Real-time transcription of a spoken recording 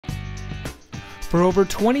For over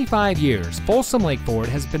 25 years, Folsom Lake Ford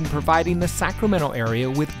has been providing the Sacramento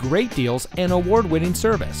area with great deals and award-winning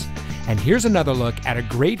service. And here's another look at a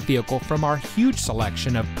great vehicle from our huge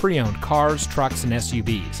selection of pre-owned cars, trucks, and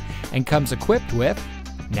SUVs, and comes equipped with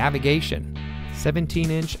navigation,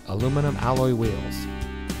 17-inch aluminum alloy wheels,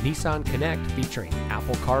 Nissan Connect featuring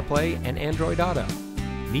Apple CarPlay and Android Auto,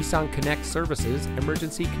 Nissan Connect Services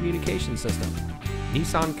emergency communication system,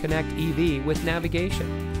 Nissan Connect EV with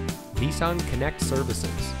navigation, Nissan Connect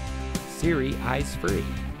Services, Siri Eyes Free,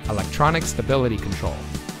 electronic stability control,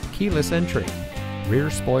 keyless entry, rear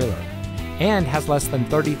spoiler, and has less than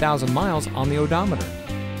 30,000 miles on the odometer.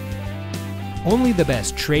 Only the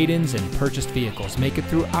best trade-ins and purchased vehicles make it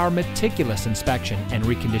through our meticulous inspection and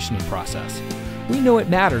reconditioning process. We know it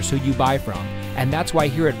matters who you buy from, and that's why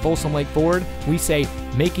here at Folsom Lake Ford, we say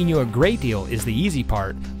making you a great deal is the easy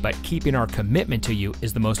part, but keeping our commitment to you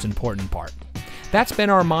is the most important part. That's been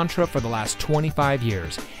our mantra for the last 25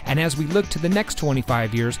 years, and as we look to the next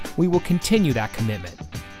 25 years, we will continue that commitment.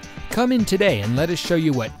 Come in today and let us show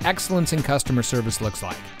you what excellence in customer service looks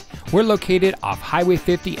like. We're located off Highway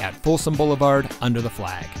 50 at Folsom Boulevard under the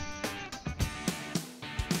flag.